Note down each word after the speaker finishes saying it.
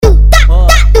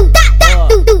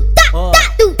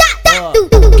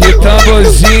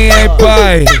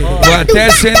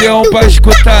acender um pra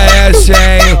escutar essa,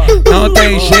 hein? Não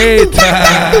tem jeito.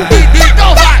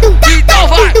 Então vai, então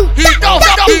vai, então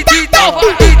vai, então vai,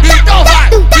 então vai,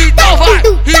 então vai,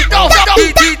 então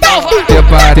vai, então vai.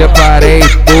 Preparei,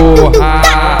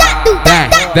 porra.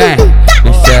 Vem, vem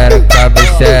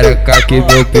xereca, que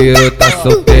meu piru tá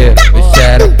solteiro. Vem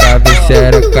xereca,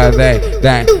 vem.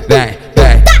 Vem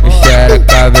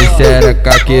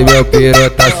xereca, que meu piru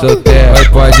tá solteiro. Oi,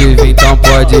 pode vir, então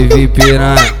pode vir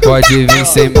piranha, pode vir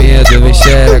sem medo. Vem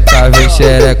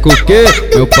xereca, o quê?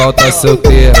 Meu pau tá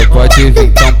solteiro. Pode vir,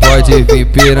 então pode vir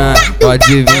piranha,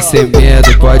 pode vir sem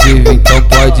medo. Pode vir, então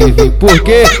pode vir, por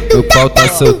quê? Meu pau tá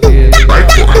solteiro. Vai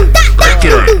porra, vai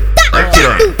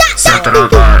piranha, senta na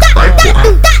vara. Vai porra,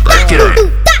 vai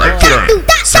piranha,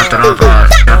 senta na vara.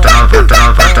 Entra na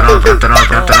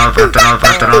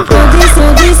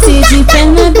Eu desci de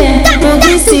perna aberta, eu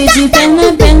desci de perna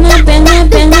aberta.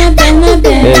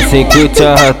 É sem que te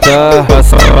arratar,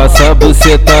 passa a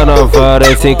buceta na vara.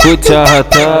 É sem que te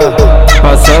arratar,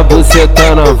 passa a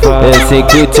buceta na vara. É sem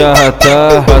que te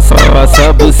arratar, passa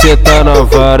a buceta na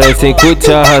vara. É sem que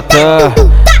te arratar,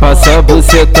 passa a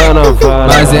buceta na vara.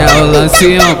 Mas é o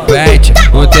lance um pente,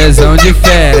 um tesão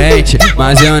diferente.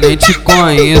 Mas eu nem te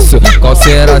conheço, qual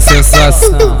será a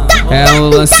sensação? É um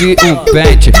lance um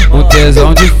pente, um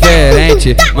tesão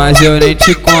diferente. Mas eu nem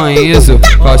te conheço,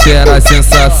 qual será a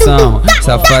sensação?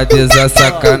 Safadeza,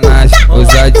 sacanagem,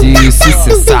 ousadia, se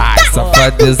cê sai.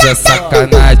 Safadeza,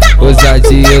 sacanagem,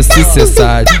 ousadia, se cê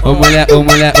sai. Ô mulher, ô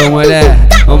mulher, ô mulher,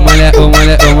 ô mulher, ô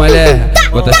mulher, ô mulher.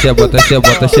 Bota xereca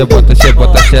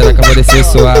pra descer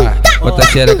suar. Bota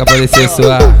xereca pra descer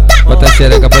suar. Bota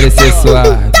xereca pra descer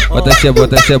suar. Bota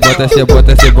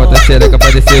xereca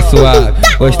pra descer suar.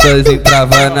 Gostosinho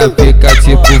travar na pica,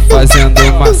 tipo fazendo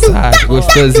massagem.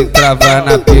 Gostosinho travar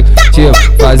na pica, tipo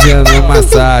fazendo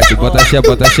massagem. Bota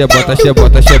xereca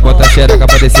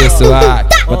pra descer suar.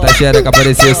 Bota xereca pra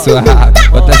descer suar.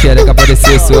 Bota xereca pra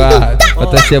descer suar.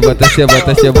 Bota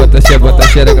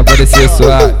xereca pra descer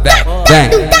suar.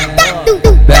 Vem.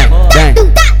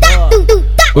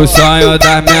 O sonho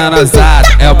das menosada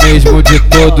é o mesmo de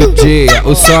todo dia.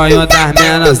 O sonho das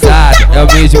menosada é o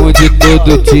mesmo de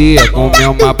todo dia. Comer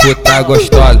uma puta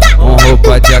gostosa com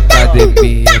roupa de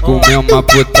academia. Comer uma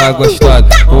puta gostosa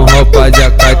com roupa de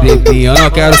academia. Eu não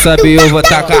quero saber, eu vou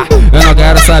tacar. Eu não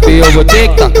quero saber, eu vou ter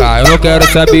que tacar. Eu não quero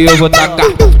saber, eu vou tacar.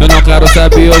 Eu não quero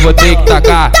saber, eu vou ter que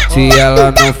tacar. Se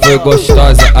ela não foi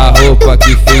gostosa, a roupa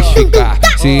que fez ficar.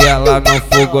 Se ela não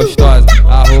for gostosa,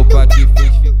 a roupa que fez